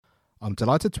I'm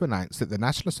delighted to announce that the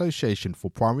National Association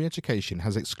for Primary Education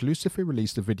has exclusively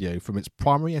released a video from its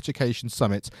Primary Education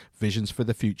Summit, Visions for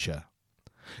the Future.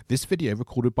 This video,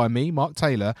 recorded by me, Mark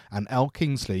Taylor, and Elle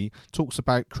Kingsley, talks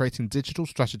about creating digital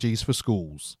strategies for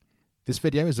schools. This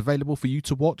video is available for you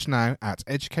to watch now at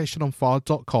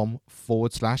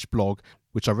educationonfire.com/blog,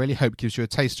 which I really hope gives you a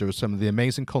taster of some of the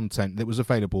amazing content that was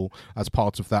available as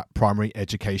part of that Primary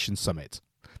Education Summit.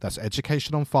 That's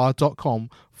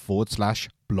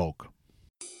educationonfire.com/blog.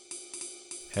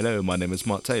 Hello, my name is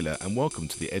Mark Taylor, and welcome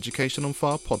to the Education on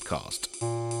Fire podcast.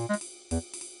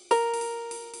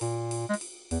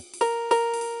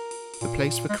 The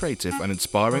place for creative and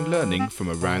inspiring learning from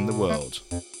around the world.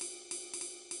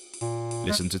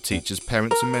 Listen to teachers,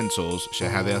 parents and mentors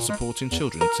share how they are supporting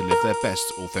children to live their best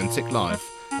authentic life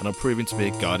and are proving to be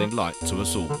a guiding light to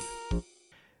us all.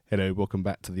 Hello, welcome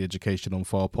back to the Education on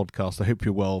Fire podcast. I hope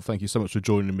you're well. Thank you so much for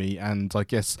joining me. And I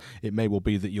guess it may well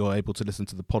be that you're able to listen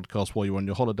to the podcast while you're on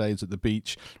your holidays at the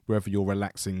beach, wherever you're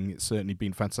relaxing. It's certainly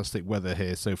been fantastic weather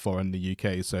here so far in the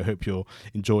UK, so I hope you're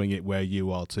enjoying it where you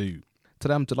are too.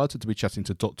 Today I'm delighted to be chatting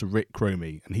to Dr. Rick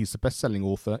Cromie, and he's the best-selling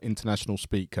author, international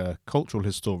speaker, cultural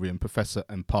historian, professor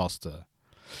and pastor.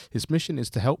 His mission is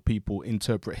to help people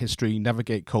interpret history,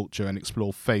 navigate culture and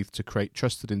explore faith to create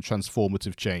trusted and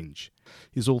transformative change.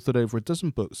 He's authored over a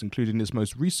dozen books, including his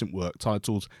most recent work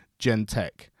titled Gen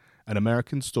Tech, An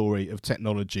American Story of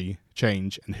Technology,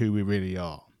 Change and Who We Really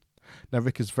Are. Now,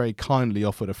 Rick has very kindly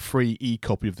offered a free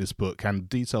e-copy of this book, and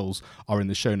details are in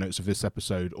the show notes of this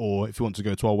episode. Or if you want to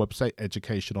go to our website,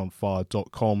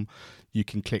 educationonfire.com, you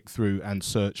can click through and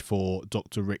search for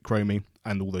Dr. Rick Cromie,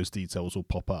 and all those details will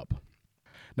pop up.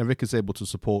 Now, Rick is able to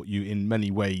support you in many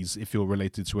ways if you're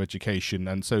related to education,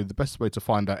 and so the best way to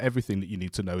find out everything that you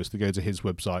need to know is to go to his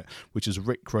website, which is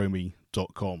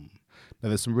rickcromie.com. Now,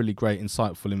 there's some really great,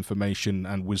 insightful information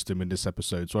and wisdom in this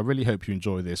episode, so I really hope you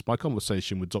enjoy this, my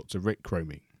conversation with Dr. Rick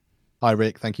Cromie. Hi,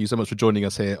 Rick. Thank you so much for joining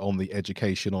us here on the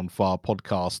Education on Fire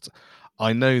podcast.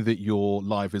 I know that your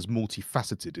life is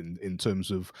multifaceted in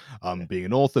terms of being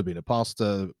an author, being a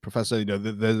pastor, professor. You know,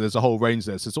 there's a whole range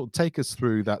there. So, sort of take us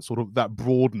through that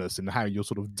broadness and how your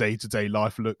sort of day-to-day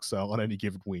life looks on any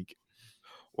given week.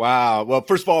 Wow. Well,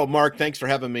 first of all, Mark, thanks for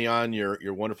having me on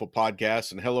your wonderful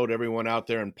podcast, and hello to everyone out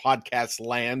there in podcast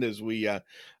land as we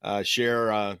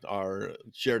share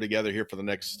together here for the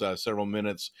next several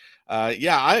minutes.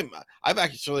 I'm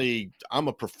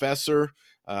a professor.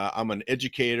 I'm an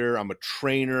educator. I'm a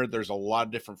trainer. There's a lot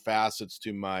of different facets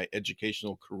to my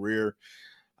educational career.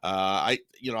 I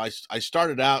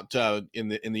started out in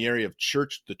the area of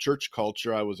the church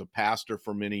culture. I was a pastor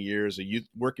for many years,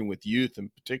 working with youth in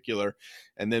particular,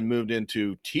 and then moved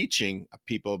into teaching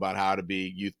people about how to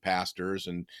be youth pastors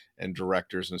and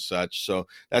directors and such. So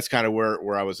that's kind of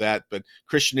where I was at. But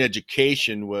Christian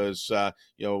education was,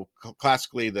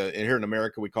 classically here in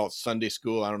America, we call it Sunday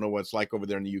school. I don't know what it's like over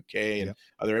there in the UK and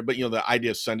other, but the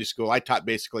idea of Sunday school, I taught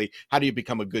basically how do you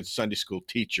become a good Sunday school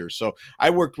teacher. So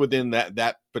I worked within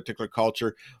that particular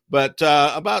culture. But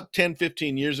about 10,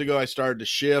 15 years ago, I started to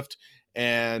shift.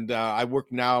 And I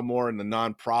work now more in the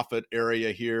nonprofit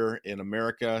area here in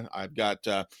America. I've got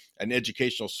an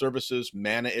educational services,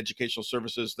 Manna Educational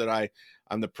Services, that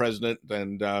I'm the president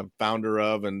and founder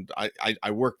of, and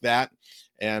I work that.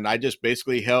 And I just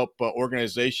basically help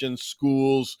organizations,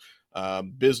 schools,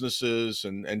 businesses,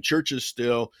 and churches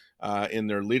still in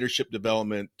their leadership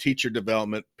development, teacher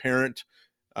development, parent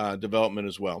development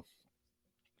as well.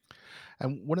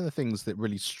 And one of the things that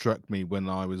really struck me when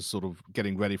I was sort of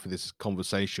getting ready for this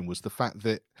conversation was the fact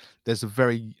that there's a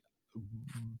very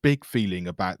big feeling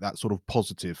about that sort of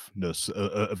positiveness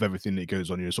of everything that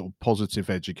goes on, sort of positive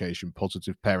education,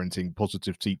 positive parenting,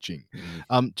 positive teaching.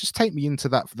 Just take me into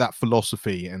that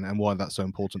philosophy and why that's so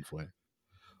important for you.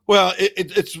 Well,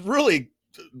 it's really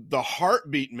the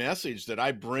heartbeat message that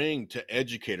I bring to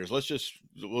educators.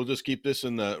 We'll just keep this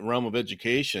in the realm of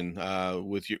education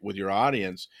with your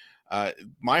audience.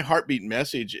 My heartbeat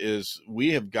message is we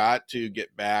have got to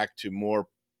get back to more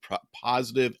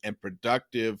positive and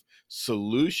productive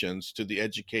solutions to the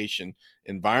education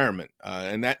environment.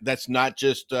 And that's not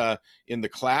just in the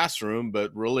classroom,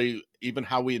 but really even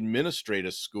how we administrate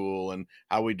a school and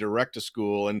how we direct a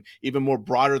school, and even more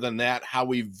broader than that, how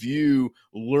we view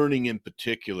learning in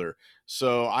particular.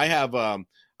 So I have a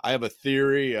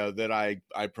theory that I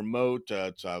promote.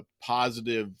 It's a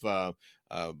positive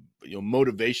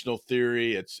motivational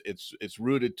theory. It's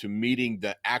rooted to meeting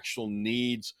the actual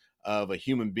needs of a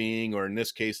human being, or in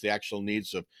this case, the actual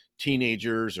needs of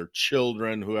teenagers or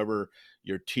children, whoever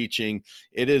you're teaching.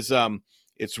 It is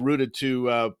It's rooted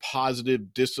to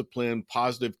positive discipline,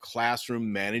 positive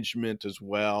classroom management as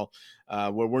well,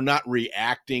 where we're not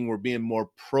reacting, we're being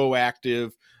more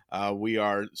proactive. We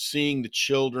are seeing the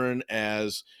children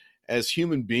as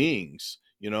human beings.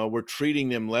 We're treating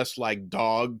them less like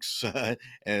dogs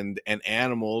and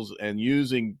animals, and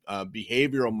using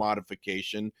behavioral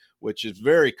modification, which is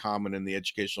very common in the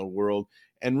educational world,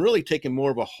 and really taking more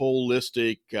of a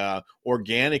holistic,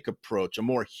 organic approach, a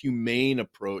more humane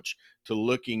approach to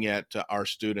looking at our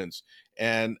students.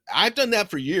 And I've done that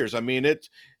for years. I mean,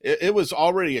 it was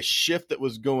already a shift that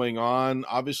was going on.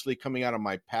 Obviously, coming out of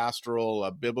my pastoral,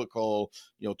 biblical,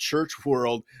 church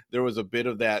world, there was a bit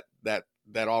of that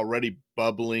already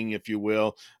bubbling, if you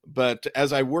will. But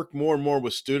as I worked more and more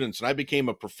with students, and I became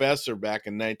a professor back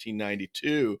in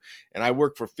 1992, and I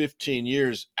worked for 15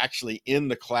 years actually in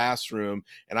the classroom,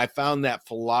 and I found that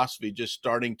philosophy just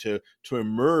starting to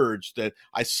emerge, that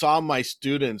I saw my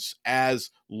students as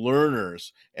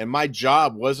learners, and my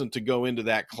job wasn't to go into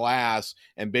that class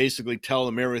and basically tell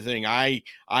them everything I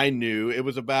knew. It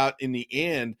was about, in the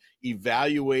end,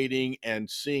 evaluating and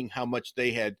seeing how much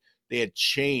they had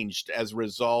changed as a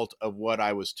result of what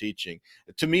I was teaching.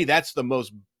 To me, that's the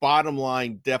most bottom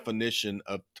line definition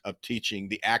of teaching,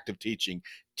 the act of teaching.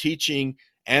 Teaching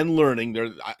and learning,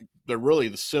 they're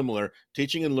really similar.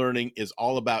 Teaching and learning is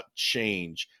all about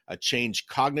change, a change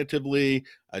cognitively,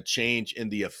 a change in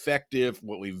the affective,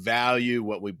 what we value,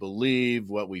 what we believe,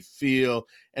 what we feel,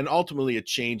 and ultimately a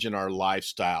change in our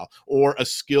lifestyle or a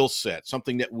skill set,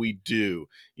 something that we do.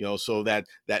 So that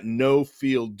know,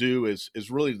 feel, do is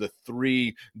really the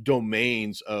three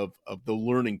domains of the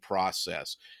learning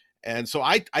process. And so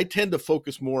I tend to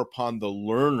focus more upon the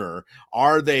learner.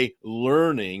 Are they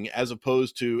learning, as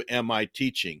opposed to, am I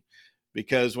teaching?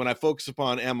 Because when I focus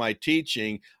upon am I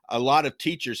teaching, a lot of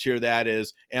teachers hear that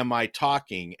as, am I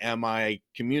talking? Am I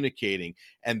communicating?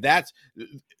 And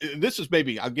this is,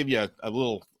 maybe I'll give you a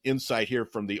little insight here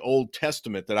from the Old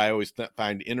Testament that I always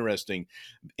find interesting.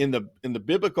 In the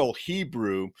biblical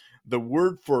Hebrew, the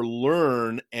word for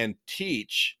learn and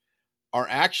teach are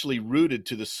actually rooted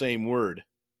to the same word.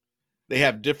 They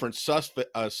have different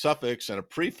suffix and a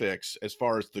prefix as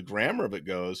far as the grammar of it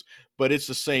goes, but it's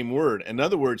the same word. In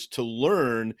other words, to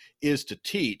learn is to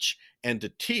teach, and to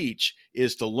teach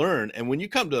is to learn. And when you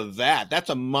come to that's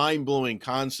a mind-blowing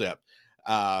concept.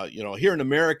 Here in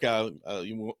America,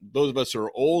 those of us who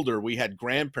are older, we had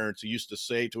grandparents who used to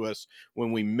say to us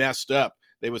when we messed up,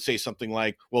 they would say something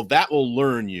like, well, that will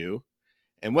learn you.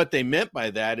 And what they meant by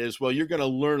that is, well, you're going to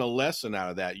learn a lesson out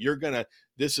of that.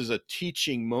 This is a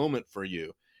teaching moment for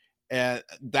you. And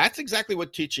that's exactly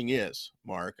what teaching is,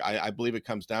 Mark. I believe it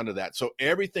comes down to that. So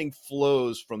everything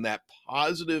flows from that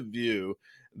positive view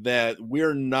that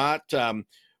we're not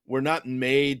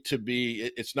made to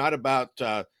be. It's not about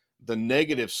the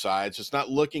negative sides. It's not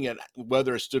looking at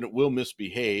whether a student will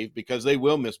misbehave, because they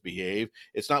will misbehave.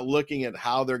 It's not looking at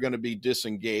how they're going to be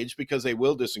disengaged, because they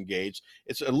will disengage.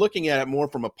 It's looking at it more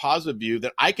from a positive view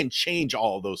that I can change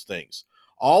all of those things.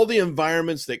 All the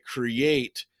environments that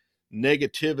create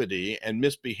negativity and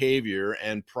misbehavior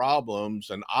and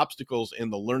problems and obstacles in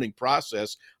the learning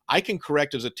process, I can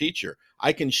correct as a teacher.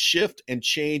 I can shift and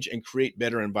change and create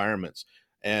better environments.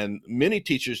 And many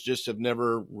teachers just have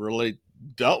never really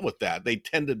dealt with that. They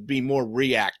tend to be more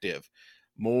reactive,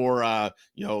 more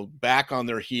back on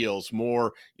their heels,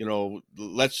 more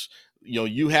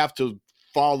you have to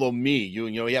follow me.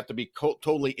 You have to be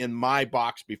totally in my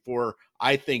box before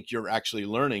I think you're actually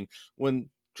learning. When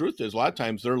truth is, a lot of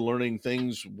times they're learning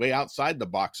things way outside the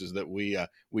boxes that we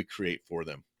create for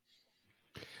them.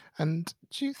 And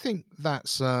do you think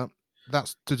that's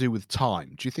to do with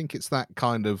time? Do you think it's that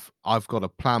kind of, I've got to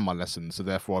plan my lessons, so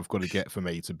therefore I've got to get from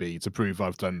A to B to prove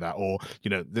I've done that, or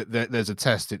there's a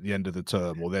test at the end of the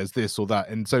term, or there's this or that,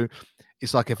 and so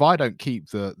it's like, if I don't keep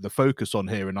the focus on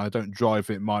here and I don't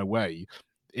drive it my way,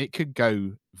 it could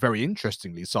go very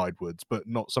interestingly sidewards, but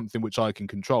not something which I can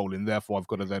control, and therefore I've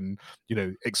got to then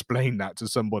explain that to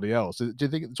somebody else. Do you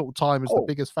think sort of time is the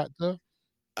biggest factor?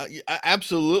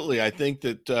 Absolutely. I think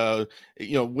that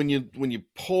when you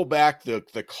pull back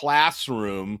the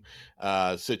classroom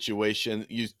situation,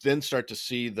 you then start to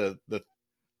see the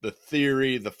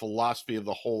theory, the philosophy of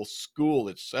the whole school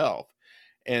itself.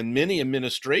 And many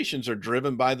administrations are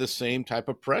driven by the same type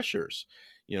of pressures.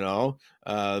 Here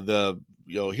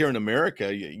in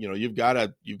America, you've got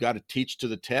to teach to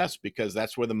the test, because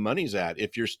that's where the money's at.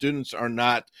 If your students are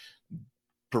not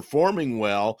performing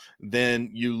well, then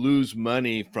you lose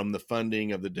money from the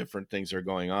funding of the different things that are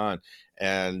going on.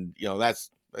 And,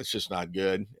 that's just not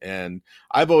good. And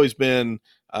I've always been,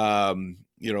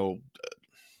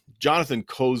 Jonathan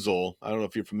Kozol. I don't know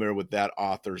if you're familiar with that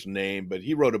author's name, but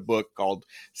he wrote a book called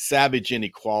Savage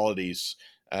Inequalities.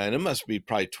 And it must be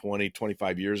probably 20,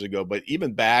 25 years ago. But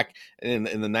even back in the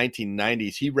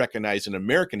 1990s, he recognized in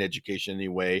American education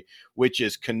anyway, which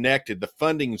is connected. The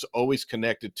funding is always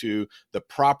connected to the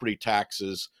property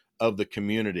taxes of the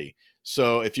community.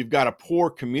 So if you've got a poor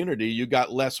community, you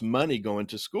got less money going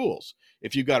to schools.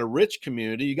 If you've got a rich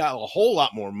community, you got a whole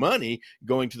lot more money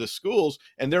going to the schools,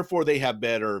 and therefore they have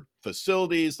better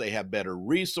facilities, they have better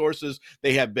resources,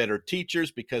 they have better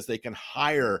teachers because they can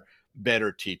hire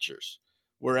better teachers.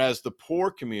 Whereas the poor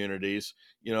communities,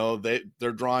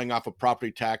 they're drawing off of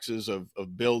property taxes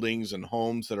of buildings and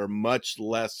homes that are much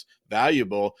less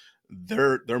valuable.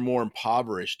 They're more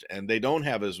impoverished, and they don't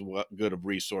have as good of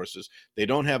resources. They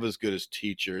don't have as good as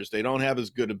teachers. They don't have as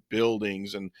good of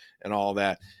buildings and all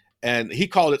that. And he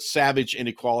called it savage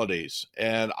inequalities.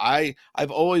 And I've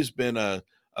always been a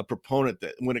proponent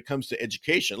that when it comes to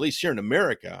education, at least here in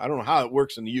America, I don't know how it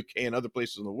works in the UK and other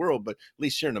places in the world, but at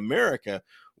least here in America,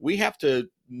 we have to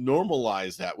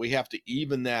normalize that. We have to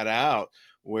even that out,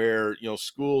 where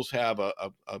schools have a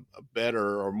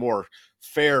better or more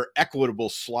fair, equitable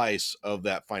slice of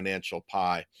that financial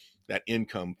pie, that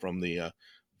income from the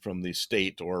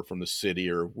state or from the city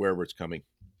or wherever it's coming.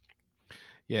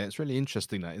 Yeah, it's really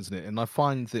interesting, that, isn't it? And I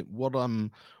find that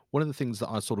one of the things that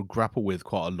I sort of grapple with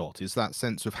quite a lot is that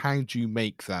sense of how do you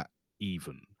make that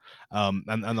even?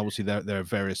 And obviously there are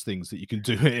various things that you can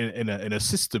do in a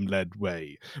system led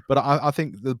way. But I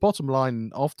think the bottom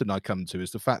line often I come to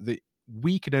is the fact that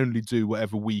we can only do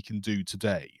whatever we can do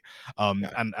today.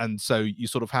 Yeah. And so you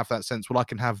sort of have that sense, well, I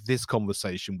can have this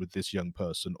conversation with this young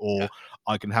person, or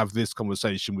I can have this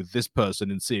conversation with this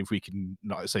person and see if we can,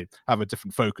 like I say, have a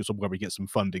different focus on where we get some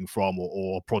funding from,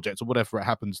 or a project or whatever it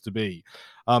happens to be.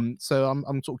 So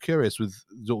I'm sort of curious with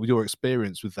your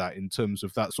experience with that, in terms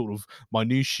of that sort of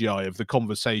minutiae of the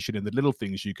conversation and the little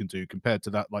things you can do, compared to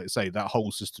that, like I say, that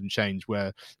whole system change where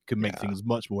it can make things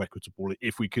much more equitable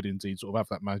if we could indeed sort of have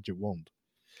that magic wand.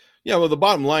 Yeah, well, the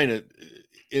bottom line,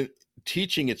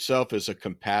 teaching itself is a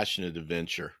compassionate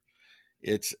adventure.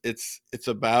 It's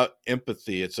about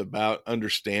empathy. It's about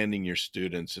understanding your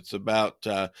students. It's about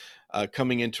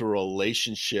coming into a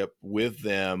relationship with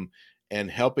them and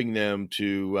helping them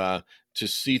to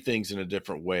see things in a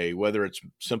different way, whether it's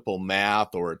simple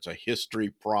math, or it's a history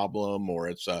problem, or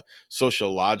it's a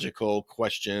sociological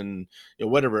question,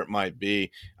 whatever it might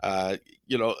be.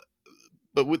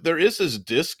 But there is this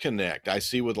disconnect I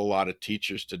see with a lot of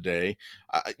teachers today,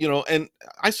 and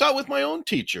I saw it with my own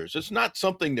teachers. It's not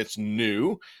something that's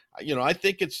new. I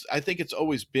think it's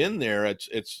always been there.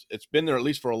 It's been there at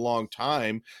least for a long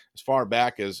time, as far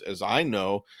back as I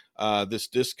know. This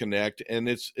disconnect, and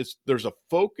there's a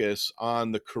focus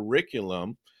on the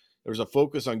curriculum. There's a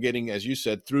focus on getting, as you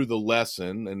said, through the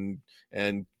lesson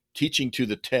and teaching to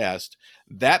the test.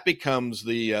 That becomes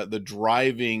the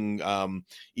driving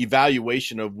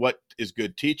evaluation of what is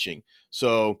good teaching.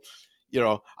 So,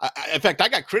 in fact, I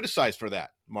got criticized for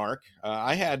that, Mark.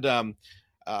 I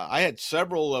had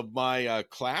several of my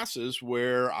classes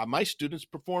where my students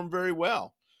performed very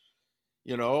well.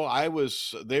 There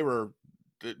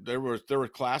were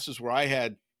classes where I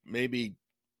had maybe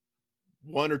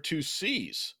 1 or 2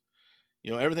 C's.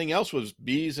 Everything else was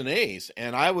B's and A's,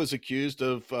 and I was accused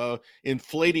of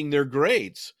inflating their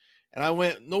grades. And I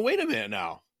went, no, wait a minute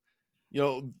now.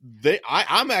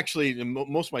 I'm actually, and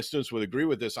most of my students would agree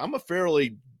with this, I'm a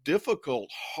fairly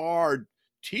difficult, hard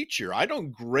teacher. I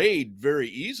don't grade very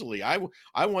easily. I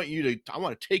want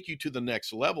to take you to the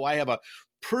next level. I have a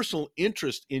personal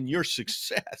interest in your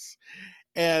success.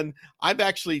 And I've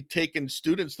actually taken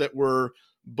students that were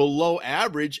below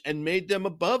average and made them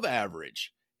above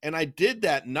average. And I did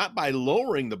that not by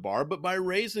lowering the bar, but by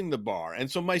raising the bar. And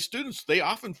so my students, they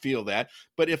often feel that.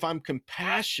 But if I'm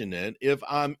compassionate, if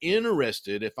I'm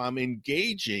interested, if I'm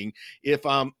engaging, if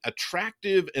I'm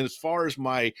attractive as far as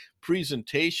my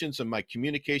presentations and my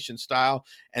communication style,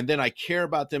 and then I care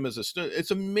about them as a student, it's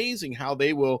amazing how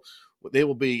they will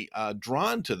be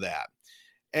drawn to that.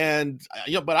 And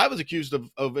but I was accused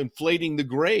of inflating the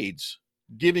grades,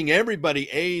 giving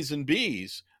everybody A's and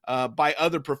B's. By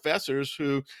other professors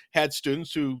who had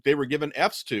students who they were given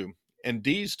F's to and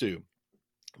D's to,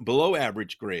 below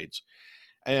average grades.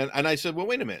 And I said, well,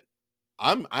 wait a minute.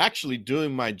 I'm actually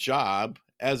doing my job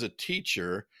as a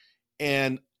teacher,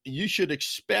 and you should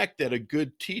expect that a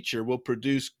good teacher will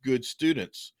produce good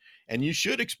students. And you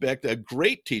should expect a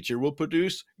great teacher will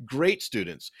produce great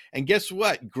students. And guess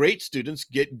what? Great students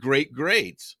get great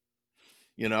grades.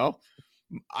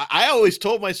 I always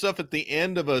told myself at the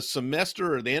end of a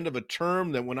semester or the end of a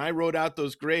term that when I wrote out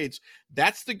those grades,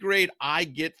 that's the grade I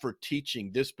get for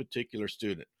teaching this particular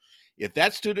student. If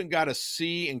that student got a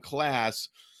C in class,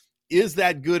 is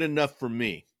that good enough for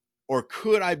me? Or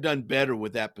could I have done better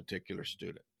with that particular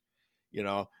student? You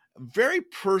know, very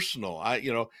personal.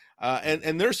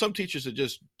 And there's some teachers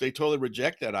that they totally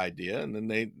reject that idea,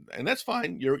 and that's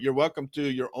fine. You're welcome to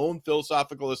your own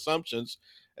philosophical assumptions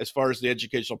as far as the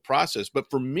educational process. But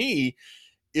for me,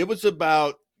 it was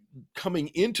about coming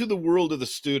into the world of the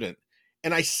student.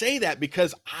 And I say that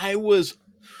because I was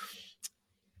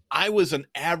an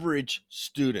average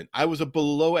student. I was a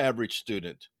below average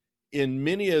student in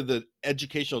many of the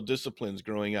educational disciplines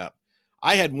growing up.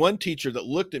 I had one teacher that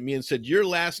looked at me and said, your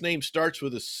last name starts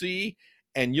with a C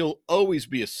and you'll always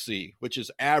be a C, which is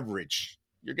average.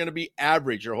 You're going to be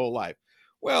average your whole life.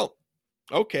 Well,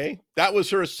 okay. That was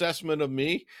her assessment of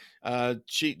me.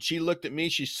 She looked at me.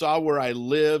 She saw where I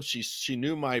lived. She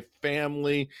knew my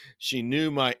family. She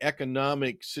knew my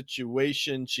economic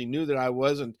situation. She knew that I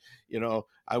wasn't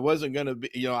going to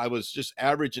be, I was just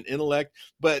average in intellect.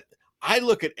 But I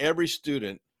look at every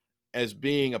student as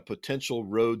being a potential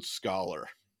Rhodes Scholar.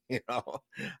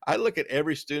 I look at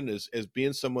every student as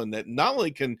being someone that not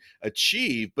only can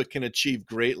achieve, but can achieve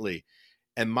greatly.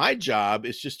 And my job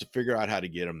is just to figure out how to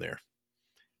get them there.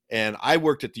 And I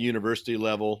worked at the university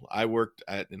level. I worked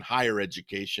in higher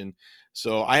education.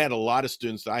 So I had a lot of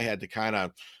students that I had to kind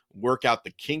of work out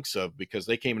the kinks of, because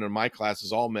they came into my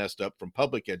classes all messed up from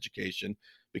public education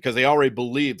because they already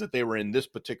believed that they were in this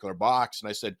particular box. And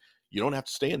I said, you don't have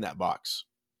to stay in that box.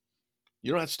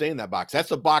 You don't have to stay in that box.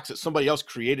 That's a box that somebody else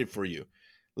created for you.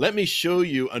 Let me show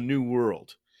you a new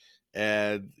world.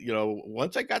 And,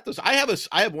 once I got this, I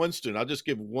have one student. I'll just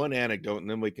give one anecdote and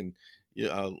then we can,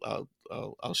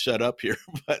 I'll shut up here.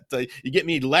 But you get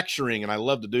me lecturing and I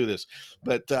love to do this.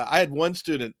 But I had one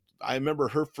student. I remember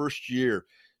her first year.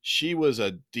 She was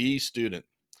a D student.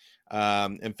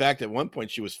 In fact, at one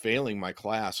point she was failing my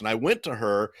class. And I went to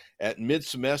her at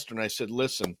mid-semester and I said,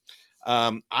 listen,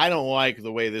 I don't like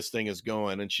the way this thing is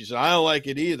going. And she said, I don't like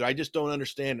it either. I just don't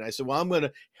understand it. I said, well, I'm going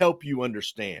to help you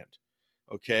understand.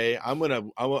 Okay. I want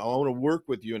to work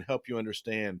with you and help you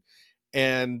understand.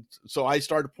 And so I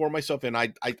started to pour myself in.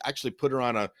 I actually put her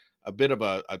on a bit of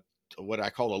a what I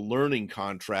call a learning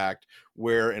contract,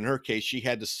 where in her case, she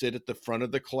had to sit at the front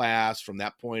of the class from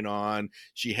that point on.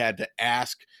 She had to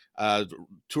ask 2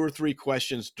 or 3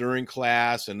 questions during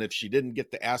class. And if she didn't get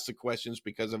to ask the questions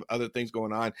because of other things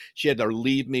going on, she had to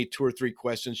leave me 2 or 3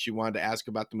 questions she wanted to ask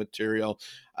about the material.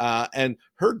 And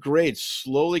her grades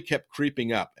slowly kept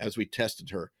creeping up as we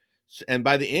tested her. And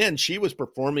by the end, she was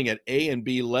performing at A and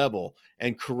B level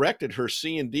and corrected her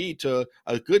C and D to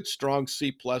a good, strong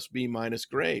C plus B minus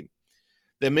grade.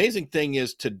 The amazing thing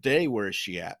is today, where is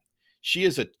she at? She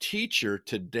is a teacher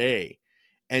today,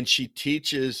 and she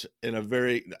teaches in a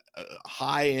very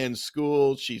high-end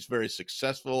school. She's very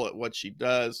successful at what she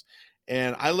does.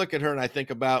 And I look at her and I think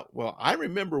about, well, I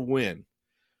remember when,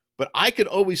 but I could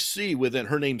always see within,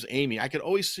 her name's Amy, I could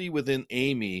always see within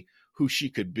Amy who she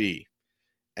could be.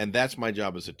 And that's my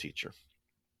job as a teacher.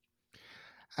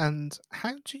 And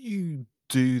how do you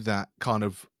do that kind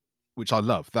of, which I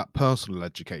love, that personal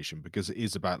education, because it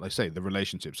is about, like I say, the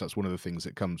relationships. That's one of the things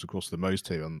that comes across the most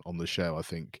here on the show, I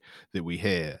think, that we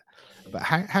hear. But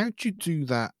how do you do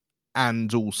that?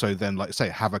 And also then, like I say,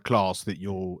 have a class that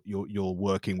you're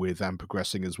working with and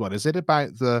progressing as well. Is it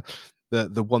about the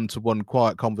one-to-one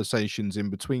quiet conversations in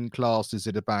between class? Is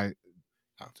it about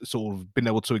sort of being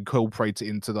able to incorporate it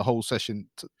into the whole session?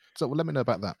 So let me know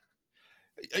about that.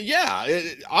 Yeah,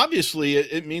 obviously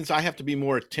it means I have to be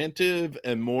more attentive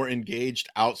and more engaged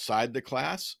outside the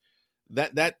class.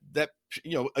 That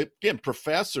again,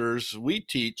 professors, we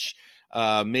teach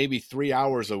maybe 3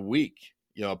 hours a week,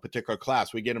 a particular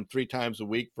class. We get them 3 times a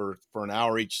week for an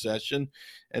hour each session,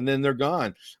 and then they're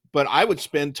gone. But I would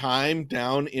spend time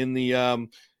down in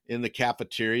the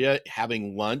cafeteria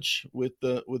having lunch with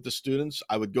the students.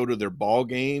 I would go to their ball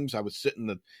games. I would sit in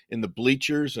the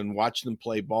bleachers and watch them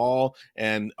play ball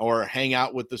or hang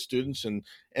out with the students.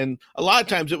 And a lot of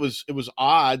times it was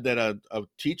odd that a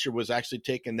teacher was actually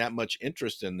taking that much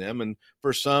interest in them. And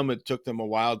for some, it took them a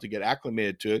while to get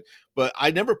acclimated to it, but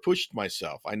I never pushed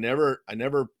myself. I never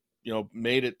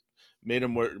made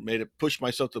it push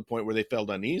myself to the point where they felt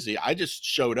uneasy. I just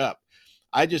showed up.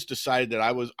 I just decided that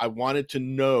I wanted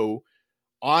to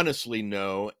honestly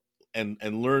know, and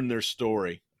learn their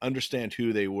story, understand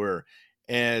who they were.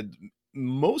 And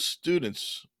most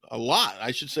students,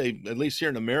 I should say, at least here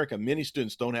in America, many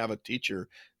students don't have a teacher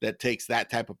that takes that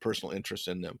type of personal interest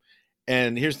in them.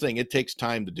 And here's the thing, it takes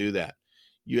time to do that.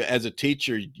 you, as a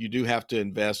teacher, you do have to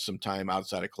invest some time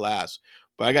outside of class.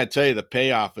 But I got to tell you, the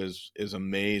payoff is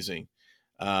amazing.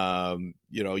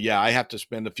 Yeah, I have to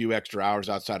spend a few extra hours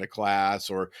outside of class,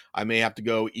 or I may have to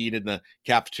go eat in the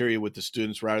cafeteria with the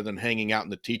students rather than hanging out in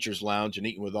the teachers' lounge and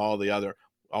eating with all the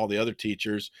other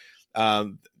teachers.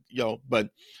 But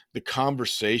the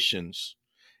conversations.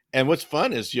 And what's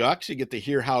fun is you actually get to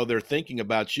hear how they're thinking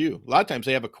about you. A lot of times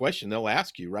they have a question they'll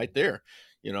ask you right there.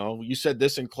 You said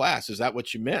this in class. Is that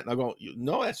what you meant? And I go,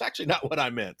 no, that's actually not what I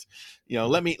meant.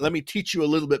 Let me teach you a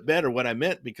little bit better what I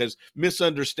meant, because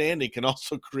misunderstanding can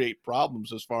also create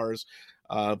problems as far as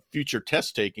future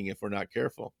test taking if we're not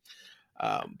careful.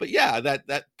 But yeah,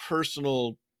 that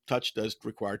personal touch does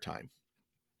require time.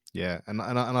 Yeah, and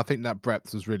I think that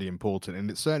breadth was really important, and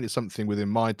it's certainly something within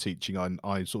my teaching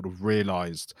I sort of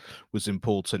realised was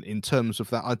important in terms of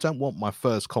that. I don't want my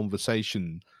first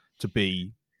conversation to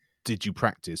be, "Did you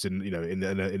practice?" in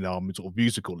our sort of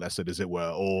musical lesson, as it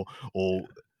were,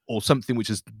 or something which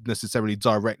is necessarily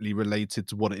directly related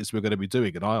to what it is we're going to be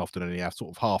doing. And I often only have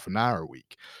sort of half an hour a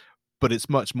week. But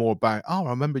it's much more about, oh, I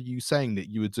remember you saying that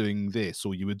you were doing this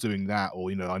or you were doing that,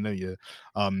 or I know you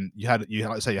had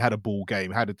like say you had a ball game.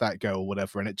 How did that go, or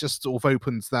whatever? And it just sort of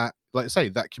opens that, like I say,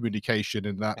 that communication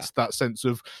and that sense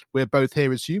of we're both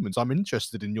here as humans. I'm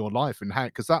interested in your life and how,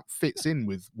 because that fits in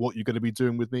with what you're going to be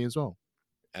doing with me as well.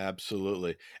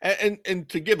 Absolutely. And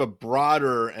to give a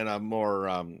broader and a more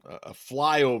a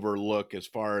flyover look as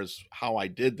far as how I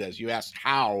did this, you asked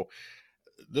how.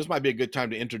 This might be a good time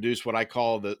to introduce what I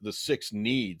call the 6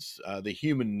 needs, the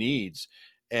human needs.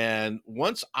 And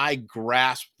once I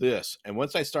grasped this, and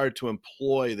once I started to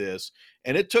employ this,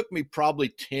 and it took me probably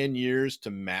 10 years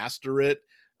to master it,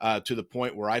 to the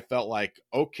point where I felt like,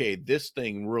 okay, this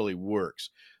thing really works.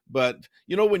 But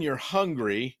when you're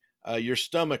hungry, your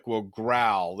stomach will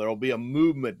growl. There'll be a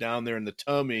movement down there in the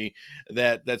tummy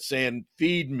that's saying,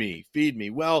 feed me, feed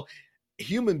me. Well,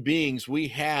 human beings, we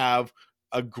have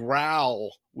a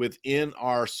growl within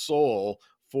our soul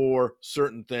for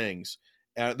certain things.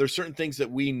 There's certain things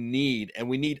that we need, and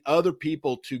we need other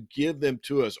people to give them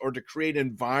to us or to create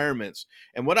environments.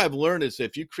 And what I've learned is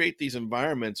if you create these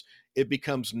environments, it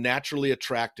becomes naturally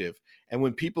attractive. And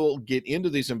when people get into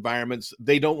these environments,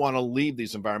 they don't want to leave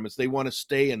these environments. They want to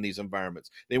stay in these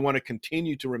environments. They want to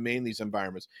continue to remain in these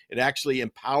environments. It actually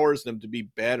empowers them to be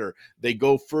better. They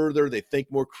go further. They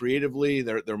think more creatively.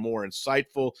 They're more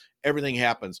insightful. Everything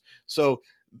happens. So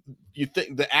you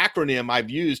think the acronym I've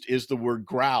used is the word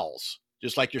growls.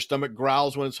 Just like your stomach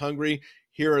growls when it's hungry,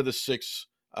 here are the 6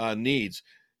 needs.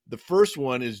 The first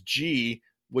one is G,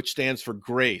 which stands for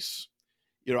grace.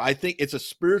 I think it's a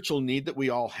spiritual need that we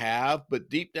all have, but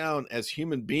deep down as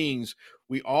human beings,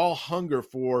 we all hunger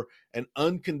for an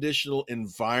unconditional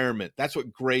environment. That's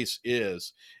what grace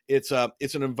is. It's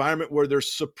an environment where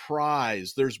there's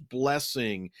surprise, there's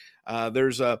blessing,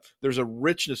 there's a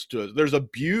richness to it, there's a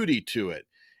beauty to it.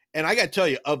 And I got to tell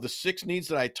you, of the 6 needs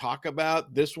that I talk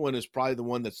about, this one is probably the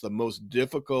one that's the most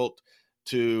difficult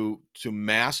to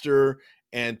master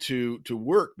and to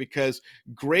work, because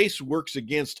grace works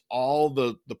against all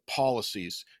the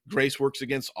policies. Grace works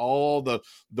against all the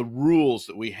rules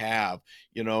that we have.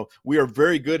 We are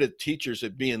very good at teachers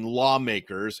at being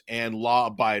lawmakers and law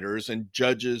abiders and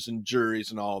judges and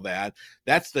juries and all that.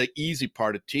 That's the easy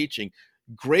part of teaching.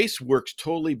 Grace works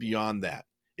totally beyond that.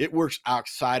 It works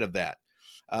outside of that.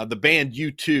 The band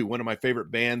U2, one of my favorite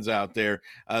bands out there,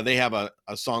 they have a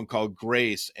song called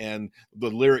Grace, and the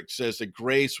lyric says that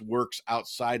grace works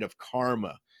outside of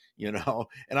karma,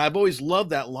 and I've always loved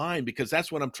that line, because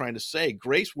that's what I'm trying to say.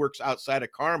 Grace works outside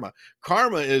of karma.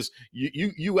 Karma is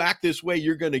you act this way,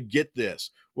 you're going to get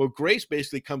this. Well, grace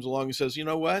basically comes along and says, you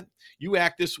know what? You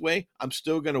act this way, I'm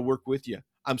still going to work with you.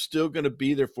 I'm still going to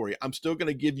be there for you. I'm still going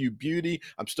to give you beauty.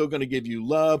 I'm still going to give you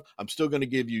love. I'm still going to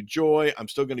give you joy. I'm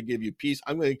still going to give you peace.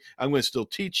 I'm going to still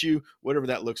teach you, whatever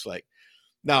that looks like.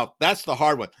 Now, that's the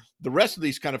hard one. The rest of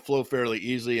these kind of flow fairly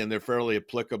easily, and they're fairly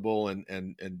applicable,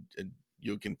 and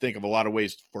you can think of a lot of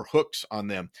ways for hooks on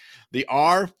them. The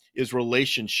R is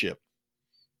relationship.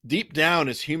 Deep down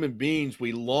as human beings,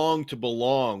 we long to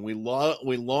belong. We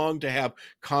long to have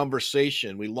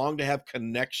conversation. We long to have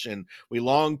connection. We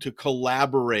long to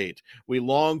collaborate. We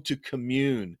long to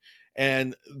commune.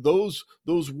 And those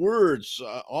words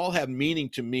all have meaning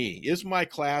to me. Is my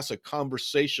class a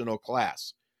conversational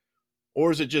class?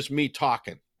 Or is it just me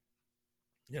talking?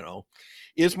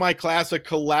 Is my class a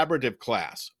collaborative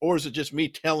class? Or is it just me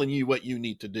telling you what you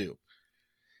need to do?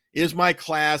 Is my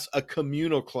class a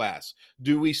communal class?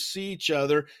 Do we see each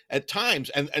other at times?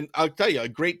 And I'll tell you, a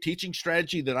great teaching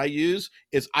strategy that I use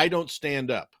is I don't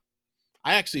stand up.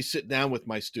 I actually sit down with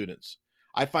my students.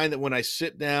 I find that when I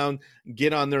sit down,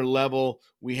 get on their level,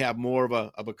 we have more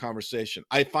of a conversation.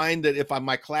 I find that if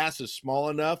my class is small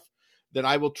enough, that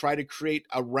I will try to create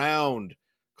a round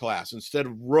class. Instead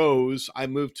of rows, I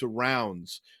move to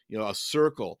rounds, a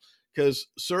circle, because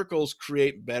circles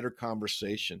create better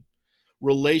conversation.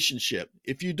 Relationship.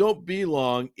 If you don't be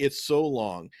long, it's so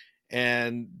long.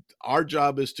 And our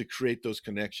job is to create those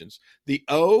connections. The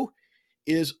O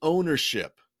is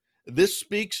ownership. This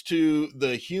speaks to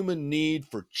the human need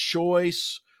for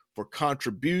choice, for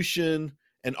contribution,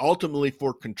 and ultimately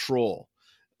for control.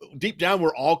 Deep down,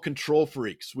 we're all control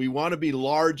freaks. We want to be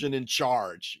large and in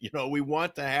charge. We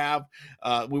want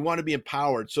to be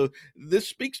empowered. So this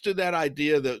speaks to that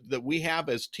idea that we have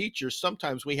as teachers.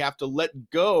 Sometimes we have to let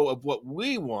go of what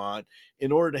we want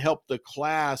in order to help the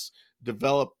class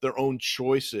develop their own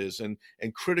choices and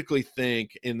critically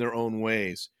think in their own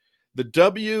ways. The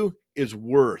W is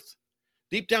worth.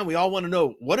 Deep down, we all want to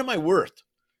know, what am I worth?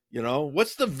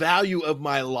 What's the value of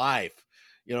my life?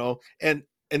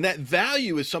 And that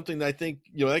value is something that I think,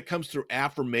 that comes through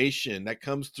affirmation, that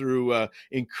comes through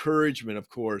encouragement, of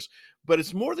course. But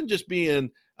it's more than just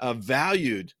being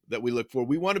valued that we look for.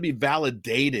 We want to be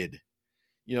validated.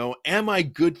 Am I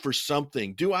good for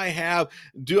something? Do I have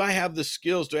the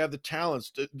skills? Do I have the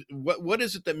talents? What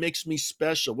is it that makes me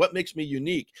special? What makes me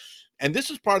unique? And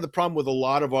this is part of the problem with a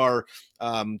lot of our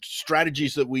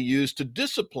strategies that we use to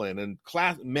discipline and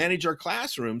manage our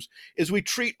classrooms is we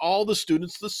treat all the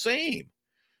students the same.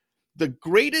 The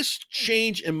greatest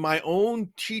change in my own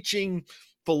teaching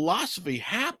philosophy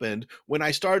happened when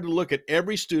I started to look at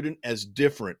every student as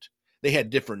different. They had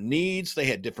different needs, they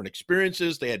had different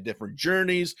experiences, they had different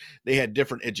journeys, they had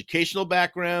different educational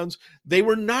backgrounds. They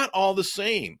were not all the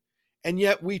same. And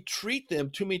yet we treat them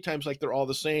too many times like they're all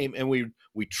the same, and we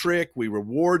trick, we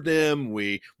reward them,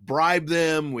 we bribe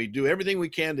them, we do everything we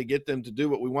can to get them to do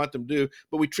what we want them to do,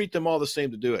 but we treat them all the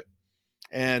same to do it.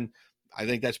 And I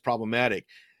think that's problematic.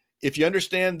 If you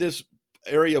understand this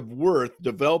area of worth,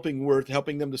 developing worth,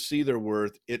 helping them to see their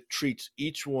worth, it treats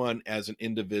each one as an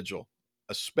individual,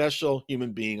 a special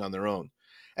human being on their own.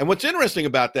 And what's interesting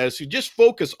about that is you just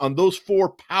focus on those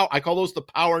four I call those the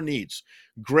power needs: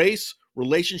 grace,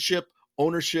 relationship,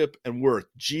 ownership, and worth.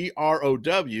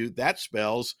 GROW, that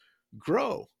spells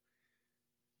grow.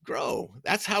 Grow.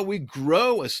 That's how we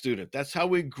grow a student. That's how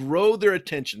we grow their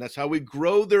attention. That's how we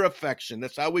grow their affection.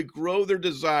 That's how we grow their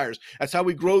desires. That's how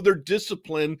we grow their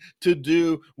discipline to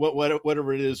do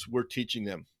whatever it is we're teaching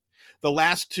them. The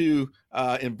last two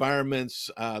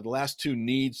environments, the last two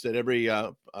needs that every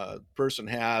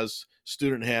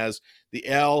student has, the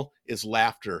L is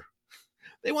laughter.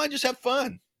 They want to just have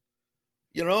fun.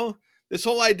 This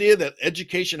whole idea that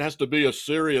education has to be a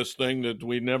serious thing, that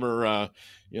we never,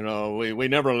 we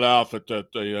never laugh at the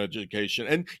education.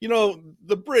 And,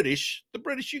 the British,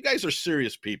 you guys are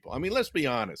serious people. I mean, let's be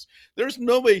honest. There's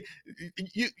nobody,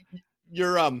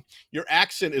 your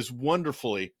accent is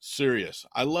wonderfully serious.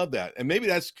 I love that. And maybe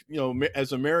that's,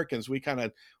 as Americans, we kind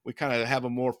of have a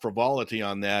more frivolity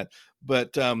on that.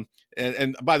 But,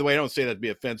 and by the way, I don't say that to be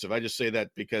offensive. I just say that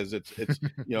because it's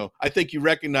I think you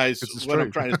recognize what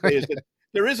I'm trying to say is that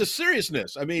there is a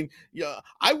seriousness. I mean,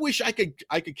 I wish I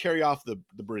could carry off the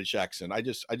British accent. I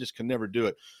just can never do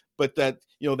it. But that,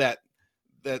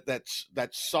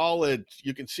 that's solid.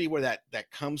 You can see where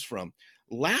that comes from.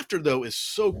 Laughter, though, is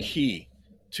so key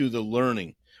to the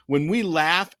learning. When we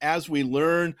laugh as we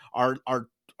learn,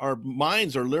 our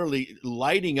minds are literally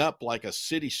lighting up like a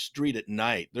city street at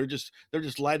night. They're just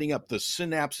lighting up. The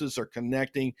synapses are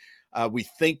connecting. We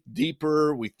think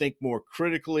deeper. We think more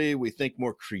critically. We think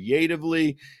more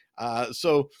creatively.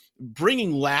 So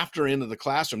bringing laughter into the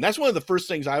classroom, that's one of the first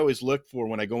things I always look for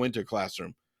when I go into a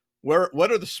classroom.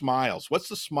 What are the smiles? What's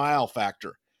the smile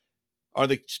factor? Are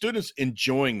the students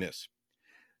enjoying this?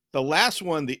 The last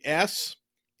one, the S,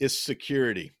 is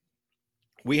security.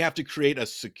 We have to create a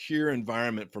secure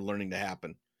environment for learning to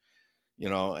happen.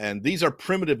 And these are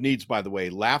primitive needs, by the way.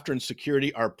 Laughter and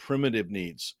security are primitive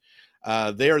needs.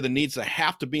 They are the needs that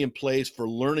have to be in place for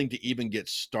learning to even get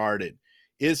started.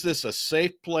 Is this a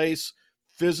safe place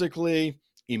physically,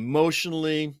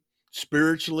 emotionally,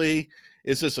 spiritually?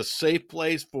 Is this a safe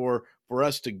place for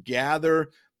us to gather?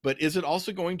 But is it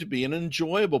also going to be an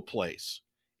enjoyable place?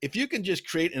 If you can just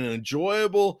create an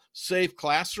enjoyable, safe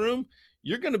classroom,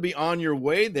 you're going to be on your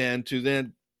way then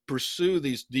to pursue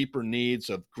these deeper needs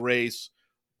of grace,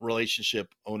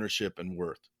 relationship, ownership, and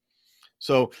worth.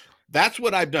 So that's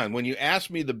what I've done. When you ask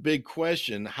me the big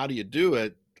question, how do you do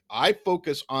it? I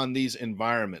focus on these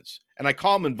environments, and I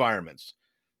call them environments.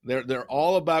 They're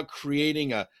all about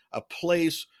creating a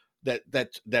place that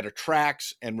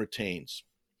attracts and retains.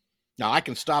 Now I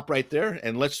can stop right there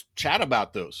and let's chat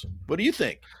about those. What do you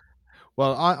think?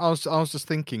 Well, I was just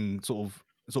thinking, sort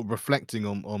of reflecting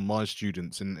on my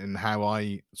students and how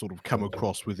I sort of come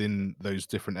across within those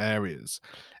different areas,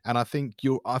 and I think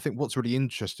what's really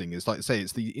interesting is, like I say,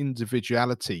 it's the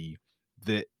individuality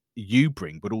that you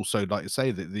bring, but also, like I say,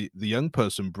 that the young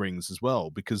person brings as well.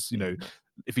 Because Mhm.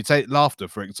 if you take laughter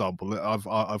for example,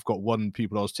 I've got one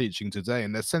pupil I was teaching today,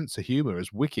 and their sense of humor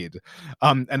is wicked,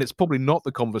 and it's probably not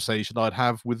the conversation I'd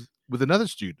have with another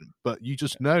student, but you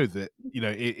just know that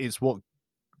it's what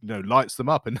lights them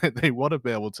up, and they want to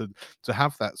be able to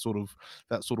have that sort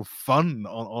of fun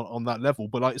on that level,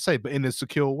 but like I say, but in a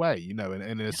secure way, and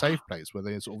in a Yeah. safe place where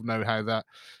they sort of know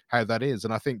how that is.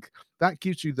 And I think that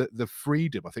gives you the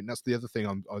freedom. I think that's the other thing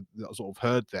that I sort of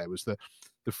heard there, was the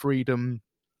freedom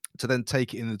to then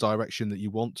take it in the direction that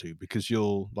you want to, because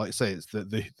you're, like I say, it's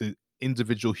the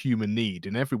individual human need,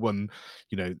 and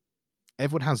you know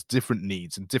everyone has different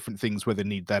needs and different things where they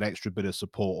need that extra bit of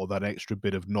support, or that extra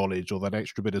bit of knowledge, or that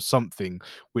extra bit of something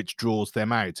which draws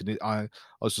them out. And I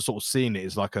was just sort of seeing it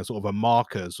as like a sort of a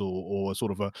markers, or a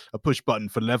sort of a push button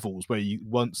for levels, where you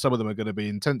want some of them are going to be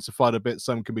intensified a bit,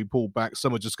 some can be pulled back,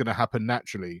 some are just going to happen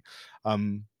naturally.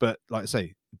 But like I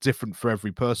say, different for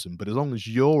every person. But as long as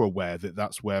you're aware that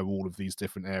that's where all of these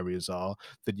different areas are,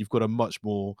 then you've got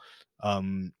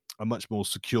um, a much more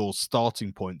secure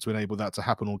starting point to enable that to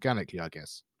happen organically, I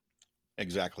guess.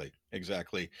 Exactly,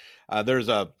 exactly. There's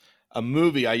a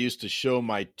movie I used to show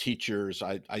my teachers.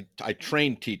 I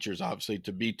trained teachers obviously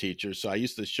to be teachers, so I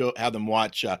used to have them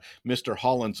watch Mr.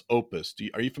 Holland's Opus.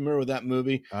 Are you familiar with that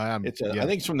movie? I am, I yeah.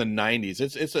 think it's from the '90s.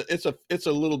 It's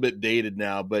a little bit dated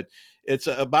now, but it's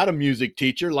about a music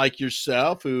teacher like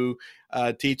yourself who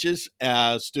teaches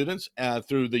students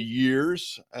through the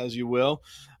years, as you will.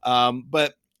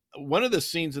 But one of the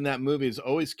scenes in that movie has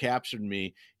always captured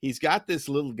me. He's got this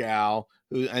little gal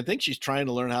who, I think she's trying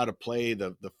to learn how to play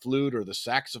the flute or the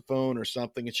saxophone or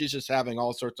something, and she's just having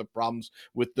all sorts of problems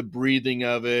with the breathing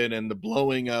of it and the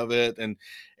blowing of it, and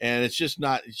it's just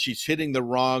not. She's hitting the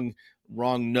wrong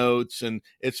notes, and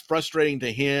it's frustrating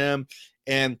to him.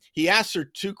 And he asks her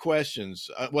two questions.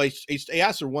 Well, he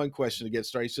asks her one question to get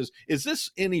started. He says, "Is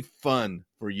this any fun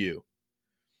for you?"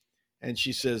 And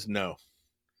she says, "No."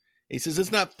 He says,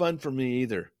 "It's not fun for me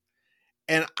either."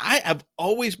 And I have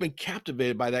always been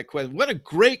captivated by that question. What a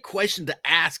great question to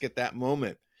ask at that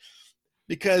moment.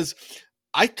 Because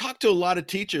I talk to a lot of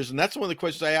teachers, and that's one of the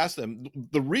questions I ask them.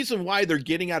 The reason why they're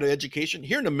getting out of education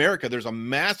here in America, there's a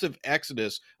massive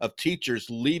exodus of teachers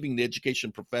leaving the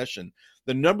education profession.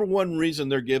 The number one reason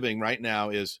they're giving right now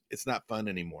is it's not fun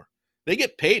anymore. They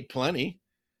get paid plenty,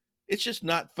 it's just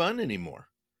not fun anymore.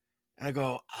 And I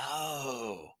go,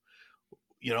 oh,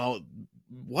 you know,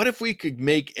 what if we could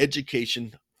make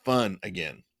education fun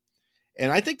again?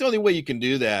 And I think the only way you can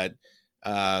do that,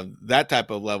 that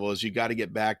type of level, is you got to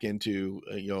get back into,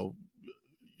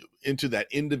 into that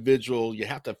individual. You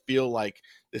have to feel like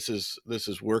this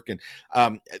is working.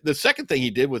 The second thing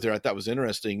he did with her, I thought was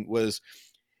interesting, was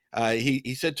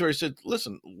he said to her, he said,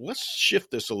 "Listen, let's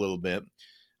shift this a little bit.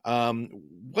 Um,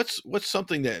 what's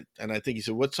something that?" And I think he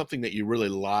said, "What's something that you really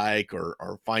like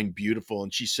or find beautiful?"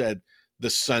 And she said, "The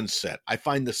sunset. I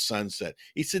find the sunset."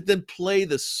 He said, "Then play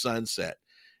the sunset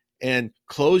and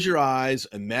close your eyes,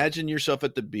 imagine yourself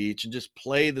at the beach, and just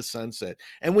play the sunset."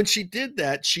 And when she did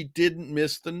that, she didn't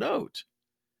miss the note.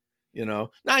 Now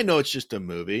I know it's just a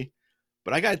movie,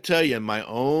 but I got to tell you, in my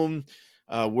own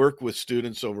work with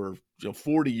students over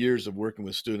 40 years of working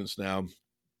with students now,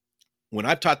 when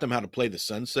I've taught them how to play the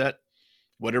sunset,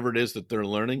 whatever it is that they're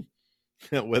learning,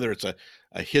 whether it's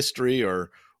a history or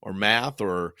math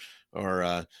or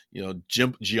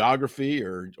geography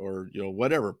or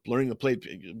whatever, learning to play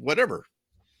whatever,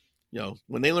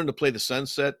 when they learn to play the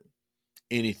sunset,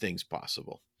 anything's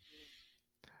possible.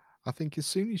 I think as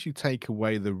soon as you take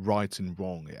away the right and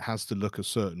wrong, it has to look a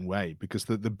certain way, because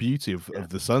the beauty Yeah. of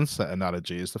the sunset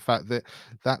analogy is the fact that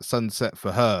that sunset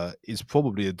for her is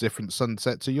probably a different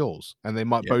sunset to yours. And they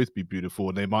might Yeah. both be beautiful,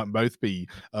 and they might both be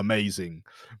amazing,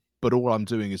 but all I'm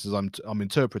doing is I'm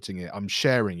interpreting it, I'm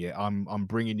sharing it, I'm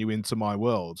bringing you into my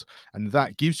world, and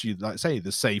that gives you, like say,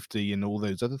 the safety and all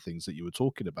those other things that you were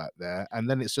talking about there. And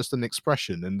then it's just an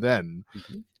expression, and then,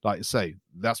 Mhm. like you say,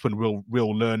 that's when real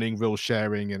learning, real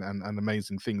sharing, and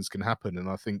amazing things can happen. And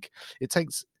I think it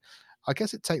takes, I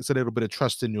guess it takes a little bit of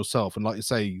trust in yourself, and like you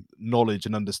say, knowledge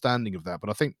and understanding of that. But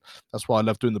I think that's why I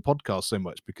love doing the podcast so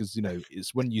much, because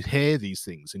it's when you hear these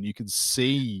things and you can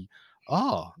see,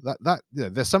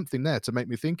 there's something there to make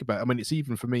me think about. I mean, it's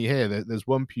even for me here. There's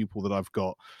one pupil that I've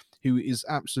got who is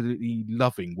absolutely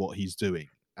loving what he's doing,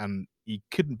 and he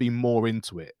couldn't be more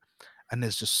into it. and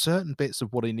there's just certain bits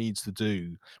of what he needs to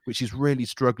do which he's really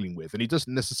struggling with, and he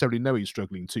doesn't necessarily know he's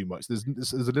struggling too much. There's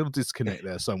a little disconnect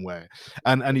there somewhere,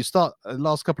 and you start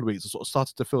last couple of weeks I sort of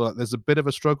started to feel like there's a bit of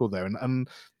a struggle there, and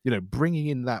bringing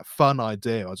in that fun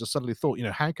idea, I just suddenly thought,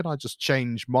 how can I just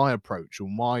change my approach or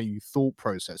my thought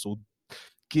process, or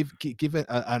give it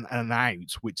an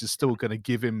out which is still going to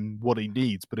give him what he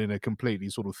needs, but in a completely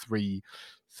sort of Yeah.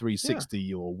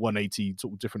 360 or 180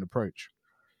 sort of different approach.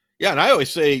 Yeah, and I always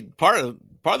say part of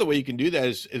the way you can do that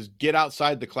is get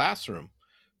outside the classroom.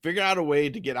 Figure out a way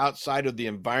to get outside of the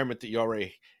environment that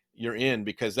you're in,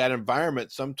 because that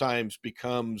environment sometimes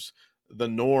becomes the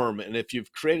norm. And if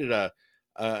you've created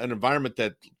an environment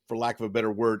that, for lack of a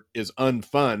better word, is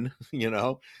unfun,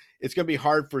 it's going to be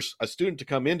hard for a student to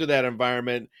come into that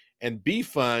environment and be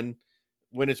fun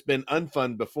when it's been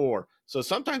unfun before. So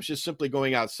sometimes just simply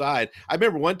going outside. I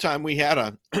remember one time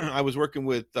I was working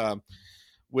with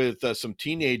some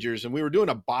teenagers, and we were doing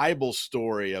a Bible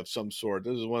story of some sort.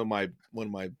 This is one of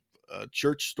my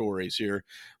church stories here,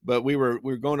 but we were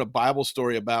going to a Bible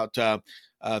story about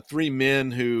three men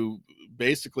who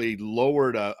basically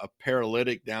lowered a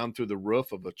paralytic down through the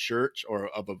roof of a church or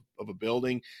of a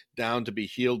building down to be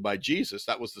healed by Jesus.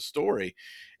 That was the story.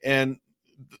 And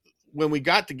when we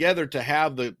got together to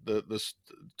have the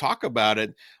talk about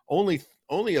it, only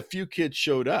a few kids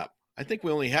showed up. I think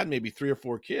we only had maybe 3 or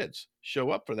 4 kids show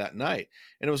up for that night.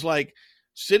 And it was like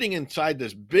sitting inside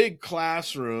this big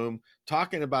classroom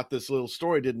talking about this little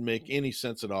story didn't make any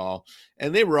sense at all.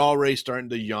 And they were already starting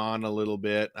to yawn a little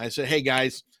bit. I said, "Hey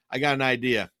guys, I got an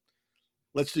idea.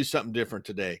 Let's do something different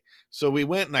today." So we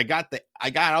went and I got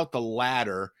out the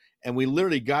ladder, and we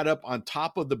literally got up on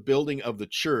top of the building of the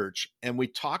church, and we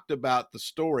talked about the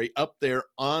story up there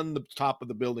on the top of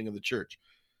the building of the church.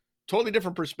 Totally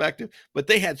different perspective, but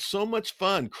they had so much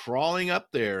fun crawling up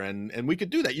there, and we could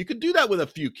do that. You could do that with a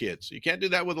few kids. You can't do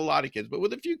that with a lot of kids, but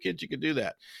with a few kids, you could do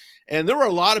that. And there were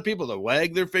a lot of people that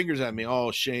wagged their fingers at me.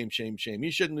 "Oh, shame, shame, shame.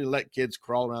 You shouldn't let kids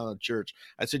crawl around the church."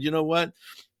 I said, "You know what?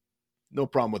 No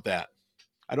problem with that.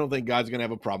 I don't think God's going to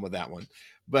have a problem with that one."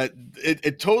 But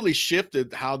it totally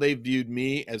shifted how they viewed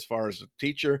me as far as a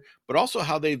teacher, but also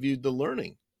how they viewed the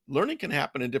learning. Learning can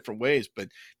happen in different ways, but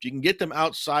if you can get them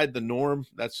outside the norm,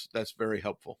 that's very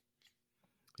helpful.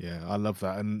 Yeah, I love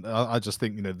that. And I just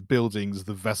think, the buildings,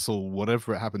 the vessel,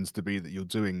 whatever it happens to be that you're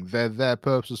doing, they're there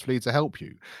purposefully to help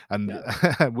you. And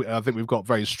Yeah. I think we've got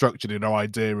very structured in our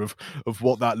idea of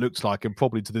what that looks like, and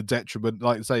probably to the detriment,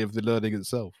 like say, of the learning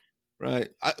itself. Right.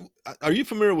 Are you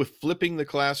familiar with flipping the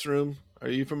classroom? Are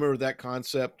you familiar with that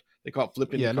concept? They call it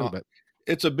flipping Yeah, the a little bit.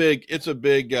 It's a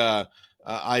big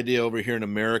idea over here in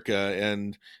America,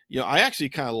 and I actually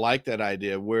kind of like that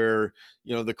idea where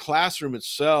the classroom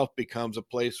itself becomes a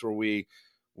place where we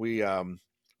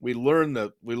learn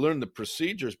the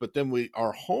procedures, but then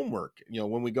our homework.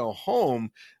 When we go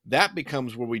home, that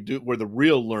becomes where the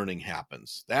real learning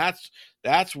happens.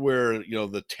 That's where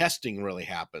the testing really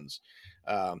happens.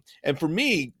 And for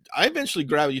me, I eventually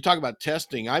you talk about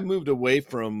testing. I moved away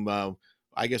from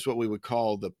I guess what we would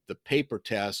call the paper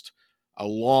test a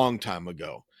long time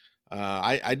ago.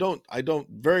 I don't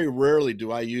very rarely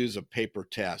do I use a paper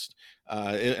test.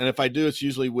 And if I do, it's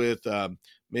usually with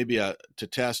maybe to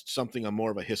test something on more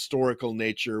of a historical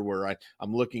nature, where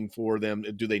I'm looking for them.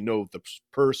 Do they know the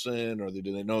person, or do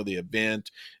they know the event?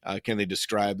 Can they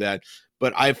describe that?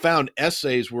 But I found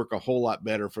essays work a whole lot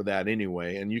better for that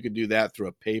anyway. And you can do that through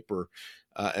a paper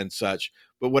and such.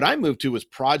 But what I moved to was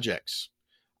projects.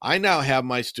 I now have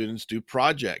my students do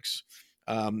projects.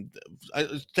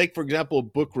 Take, for example, a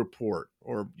book report,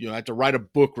 or I have to write a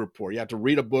book report. You have to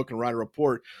read a book and write a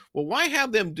report. Well, why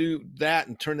have them do that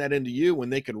and turn that into you when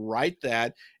they could write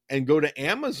that and go to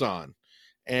Amazon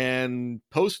and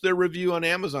post their review on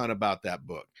Amazon about that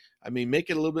book? I mean, make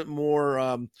it a little bit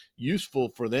more useful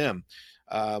for them.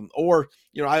 Or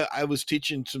I was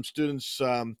teaching some students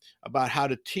about how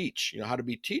to teach, how to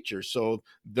be teachers. So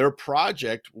their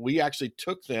project, we actually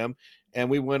took them and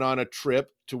we went on a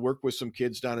trip to work with some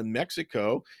kids down in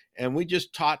Mexico, and we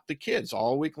just taught the kids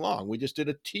all week long. We just did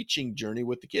a teaching journey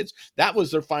with the kids. That was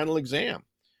their final exam.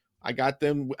 I got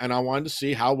them, and I wanted to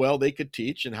see how well they could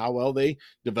teach and how well they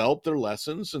developed their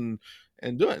lessons and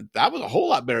do it. That was a whole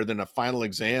lot better than a final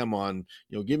exam on,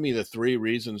 give me the 3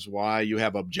 reasons why you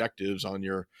have objectives on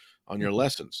your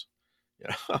lessons.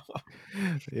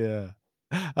 Yeah.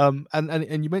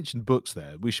 And you mentioned books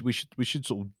there. We should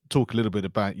sort of talk a little bit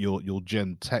about your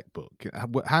Gen Tech book.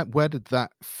 Where did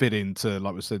that fit into,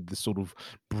 like we said, this sort of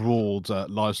broad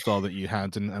lifestyle that you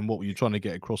had, and what were you trying to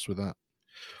get across with that?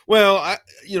 Well,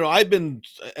 I've been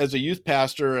as a youth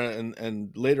pastor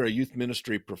and later a youth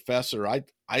ministry professor. I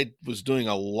was doing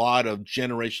a lot of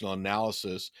generational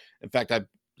analysis. In fact,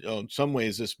 in some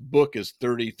ways, this book is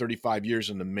 35 years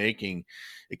in the making.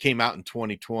 It came out in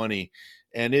 2020,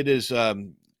 and it is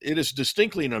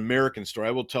distinctly an American story.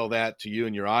 I will tell that to you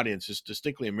and your audience. It's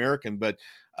distinctly American, but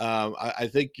I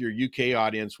think your UK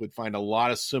audience would find a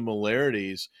lot of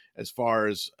similarities as far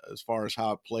as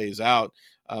how it plays out,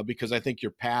 because I think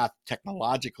your path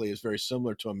technologically is very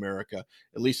similar to America,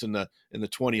 at least in the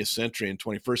 20th century and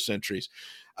 21st centuries.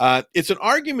 It's an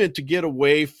argument to get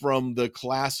away from the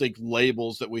classic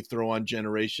labels that we throw on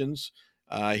generations.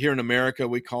 Here in America,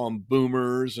 we call them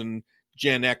boomers and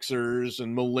Gen Xers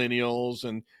and millennials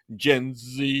and Gen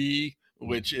Z,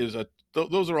 which is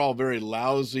those are all very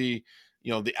lousy,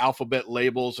 the alphabet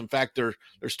labels. In fact, they're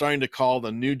starting to call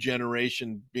the new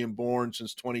generation being born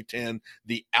since 2010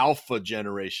 the alpha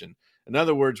generation. In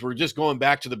other words, we're just going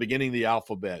back to the beginning of the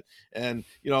alphabet. And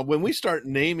when we start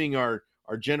naming our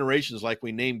generations like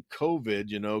we named COVID,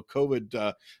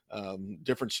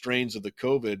 different strains of the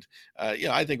COVID,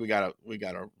 I think we got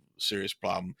a serious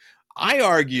problem. I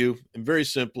argue, and very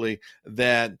simply,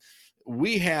 that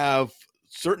we have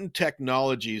certain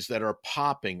technologies that are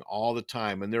popping all the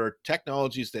time, and there are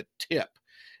technologies that tip.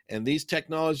 And these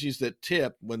technologies that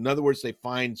tip, in other words, they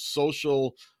find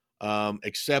social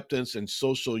acceptance and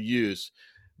social use.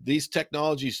 These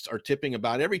technologies are tipping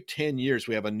about every 10 years.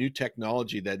 We have a new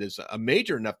technology that is a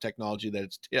major enough technology that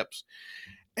it tips.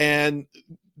 And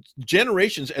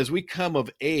generations, as we come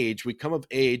of age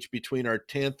between our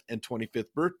 10th and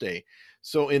 25th birthday.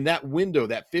 So in that window,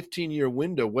 that 15-year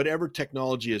window, whatever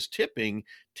technology is tipping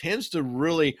tends to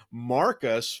really mark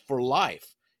us for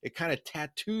life. It kind of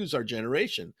tattoos our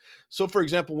generation. So for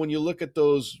example, when you look at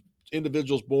those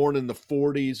individuals born in the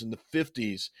 40s and the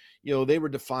 50s, they were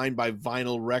defined by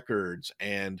vinyl records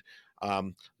and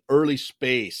early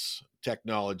space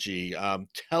technology.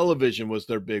 Television was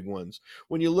their big ones.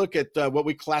 When you look at what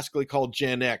we classically call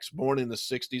Gen X, born in the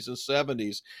 60s and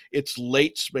 70s, it's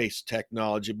late space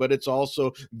technology, but it's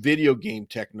also video game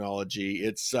technology.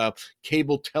 It's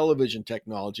cable television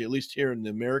technology, at least here in the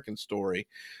American story.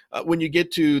 When you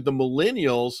get to the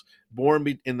millennials,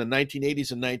 born in the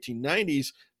 1980s and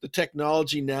 1990s, the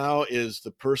technology now is the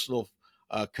personal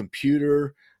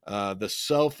computer, the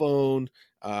cell phone,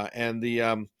 and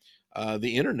the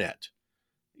internet.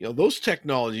 Those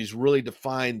technologies really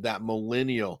define that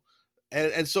millennial.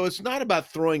 And so it's not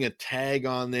about throwing a tag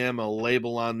on them, a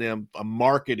label on them, a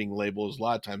marketing label is a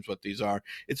lot of times what these are.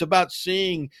 It's about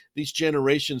seeing these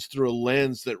generations through a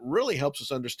lens that really helps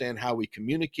us understand how we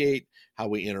communicate, how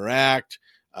we interact,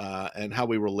 and how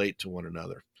we relate to one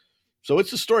another. So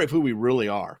it's the story of who we really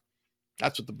are.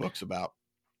 That's what the book's about.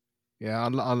 Yeah, I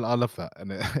love that,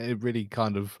 and it really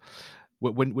kind of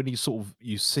when you sort of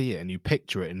you see it and you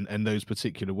picture it in those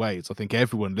particular ways. I think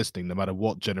everyone listening, no matter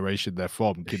what generation they're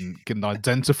from, can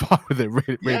identify with it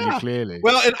really Yeah. clearly.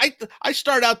 Well, and I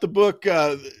start out the book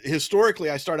historically.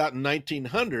 I start out in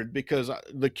 1900 because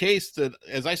the case that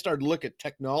as I started to look at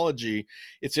technology,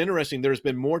 it's interesting. There's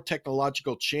been more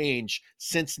technological change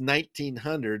since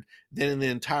 1900 than in the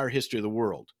entire history of the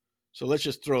world. So let's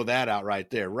just throw that out right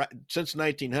there, right, since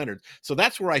 1900. So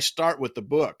that's where I start with the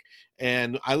book.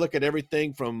 And I look at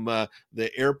everything from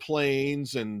the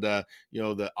airplanes and the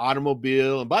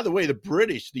automobile. And by the way,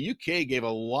 the UK gave a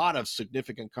lot of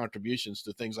significant contributions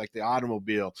to things like the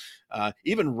automobile,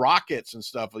 even rockets and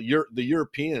stuff. The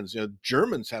Europeans,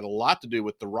 Germans had a lot to do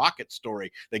with the rocket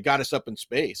story. They got us up in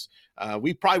space.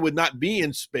 We probably would not be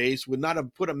in space, would not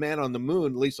have put a man on the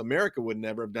moon. At least America would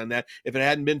never have done that if it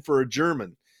hadn't been for a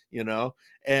German.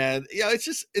 And it's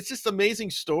just amazing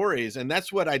stories. And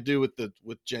that's what I do with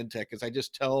Gentech is I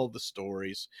just tell the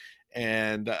stories.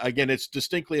 And again, it's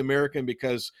distinctly American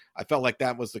because I felt like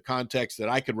that was the context that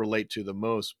I could relate to the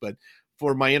most. But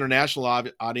for my international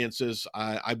audiences,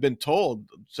 I've been told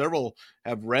several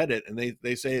have read it and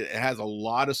they say it has a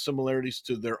lot of similarities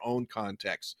to their own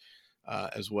context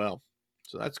as well.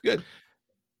 So that's good.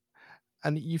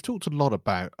 And you've talked a lot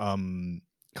about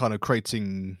kind of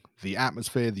creating the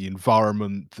atmosphere, the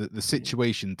environment, the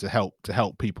situation to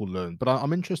help people learn. But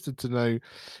I'm interested to know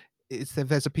if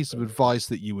there's a piece of advice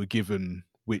that you were given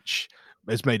which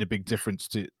has made a big difference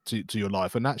to your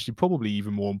life, and actually probably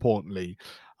even more importantly,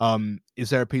 is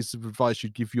there a piece of advice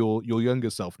you'd give your younger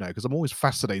self now? Because I'm always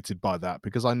fascinated by that,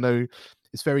 because I know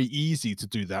it's very easy to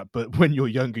do that, but when you're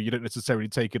younger, you don't necessarily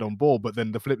take it on board. But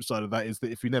then the flip side of that is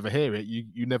that if you never hear it,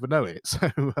 you never know it. So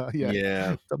yeah,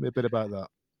 Yeah. tell me a bit about that.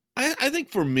 I think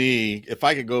for me, if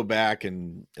I could go back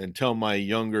and tell my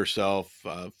younger self,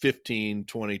 15,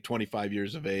 20, 25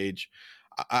 years of age,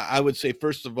 I would say,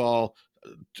 first of all,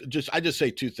 I just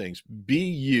say two things: be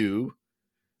you,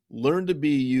 learn to be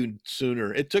you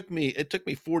sooner. It took me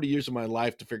 40 years of my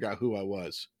life to figure out who I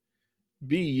was.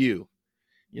 Be you,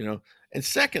 and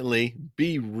secondly,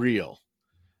 be real.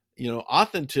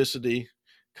 Authenticity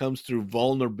comes through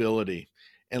vulnerability.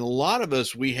 And a lot of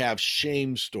us, we have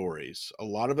shame stories. A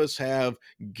lot of us have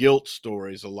guilt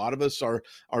stories. A lot of us are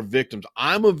victims.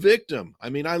 I'm a victim. I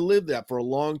mean, I lived that for a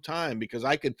long time because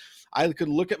I could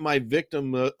look at my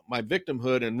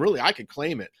victimhood, and really I could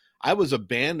claim it. I was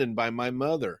abandoned by my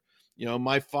mother.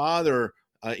 My father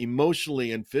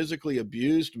emotionally and physically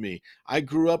abused me. I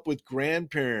grew up with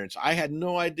grandparents. I had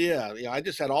no idea. I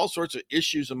just had all sorts of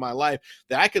issues in my life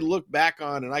that I could look back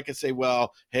on and I could say,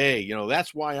 well, hey,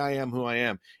 that's why I am who I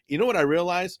am. You know what I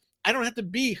realized? I don't have to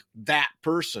be that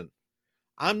person.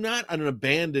 I'm not an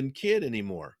abandoned kid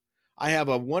anymore. I have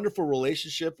a wonderful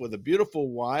relationship with a beautiful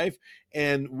wife,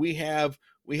 and we have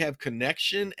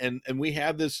connection, and we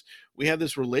have this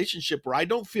relationship where I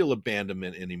don't feel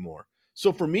abandonment anymore.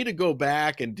 So for me to go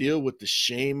back and deal with the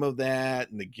shame of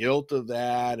that and the guilt of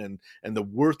that and the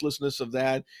worthlessness of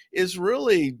that is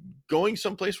really going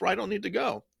someplace where I don't need to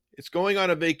go. It's going on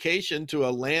a vacation to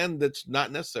a land that's not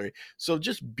necessary. So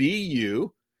just be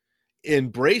you,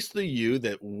 embrace the you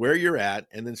that where you're at,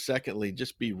 and then secondly,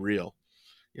 just be real.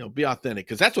 Be authentic,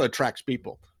 because that's what attracts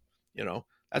people.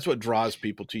 That's what draws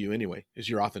people to you anyway, is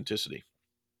your authenticity.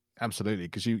 Absolutely,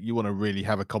 because you want to really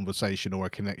have a conversation or a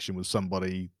connection with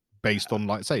somebody based on,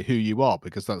 like, say, who you are,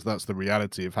 because that's the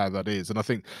reality of how that is. And I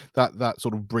think that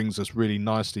sort of brings us really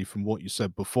nicely from what you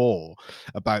said before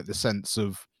about the sense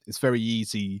of, it's very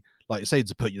easy, like you say,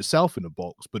 to put yourself in a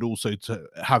box, but also to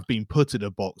have been put in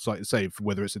a box, like you say,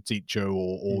 whether it's a teacher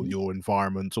or your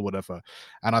environment or whatever.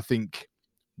 And I think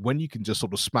when you can just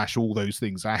sort of smash all those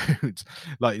things out,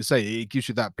 like you say, it gives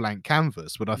you that blank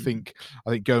canvas. But I think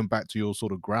going back to your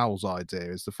sort of growls idea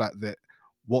is the fact that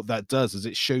what that does is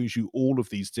it shows you all of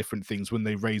these different things when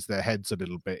they raise their heads a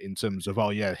little bit, in terms of, oh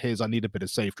yeah, I need a bit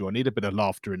of safety, or I need a bit of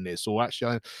laughter in this, or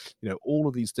actually, all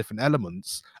of these different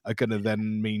elements are going to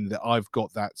then mean that I've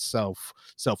got that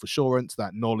self-assurance,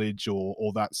 that knowledge,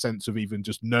 or that sense of even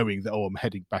just knowing that, oh, I'm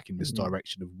heading back in this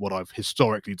direction of what I've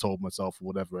historically told myself or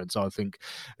whatever. And so I think,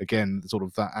 again, sort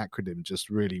of that acronym just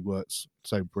really works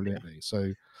so brilliantly.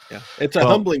 So yeah, it's a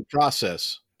humbling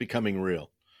process, becoming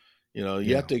real.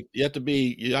 You have to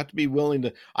be willing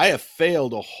to. I have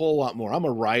failed a whole lot more. I'm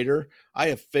a writer. I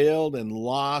have failed and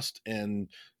lost and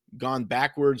gone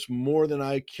backwards more than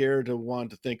I care to want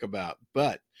to think about.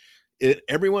 But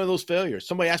every one of those failures,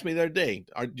 somebody asked me the other day,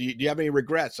 do you have any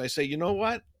regrets? I say, you know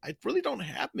what? I really don't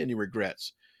have many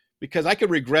regrets, because I could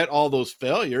regret all those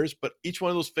failures, but each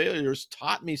one of those failures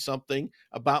taught me something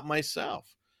about myself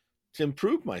to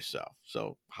improve myself.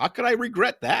 So how could I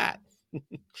regret that?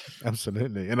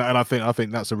 Absolutely. And I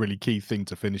think that's a really key thing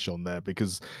to finish on there,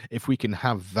 because if we can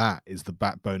have that as the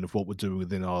backbone of what we're doing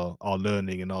within our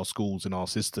learning and our schools and our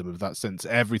system, of that sense,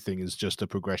 everything is just a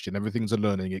progression, everything's a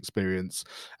learning experience,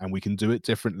 and we can do it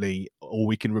differently, or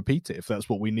we can repeat it if that's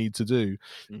what we need to do.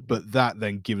 But that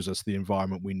then gives us the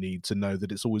environment we need to know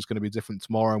that it's always going to be different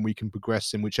tomorrow, and we can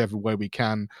progress in whichever way we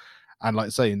can. And like I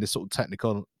say, in this sort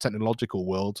of technological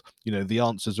world, the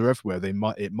answers are everywhere.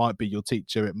 It might be your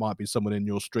teacher, it might be someone in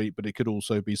your street, but it could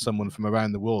also be someone from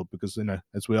around the world, because,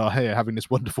 as we are here having this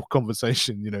wonderful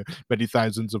conversation, many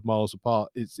thousands of miles apart,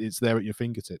 it's there at your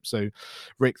fingertips. So,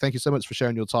 Rick, thank you so much for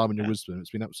sharing your time and your wisdom. It's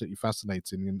been absolutely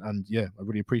fascinating, and yeah, I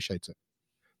really appreciate it.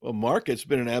 Well, Mark, it's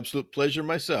been an absolute pleasure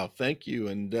myself. Thank you,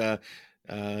 and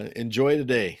enjoy the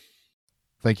day.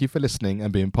 Thank you for listening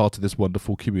and being part of this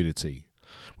wonderful community.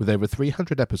 With over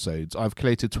 300 episodes, I've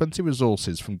collated 20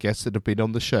 resources from guests that have been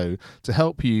on the show to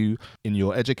help you in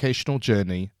your educational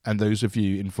journey and those of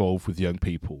you involved with young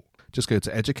people. Just go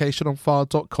to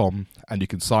educationonfire.com and you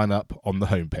can sign up on the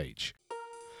homepage.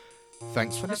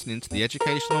 Thanks for listening to the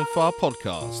Education on Fire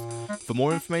podcast. For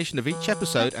more information of each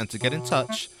episode and to get in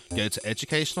touch, go to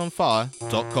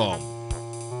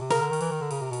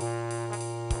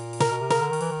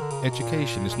educationonfire.com.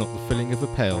 Education is not the filling of a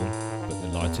pail, but the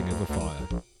lighting of a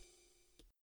fire.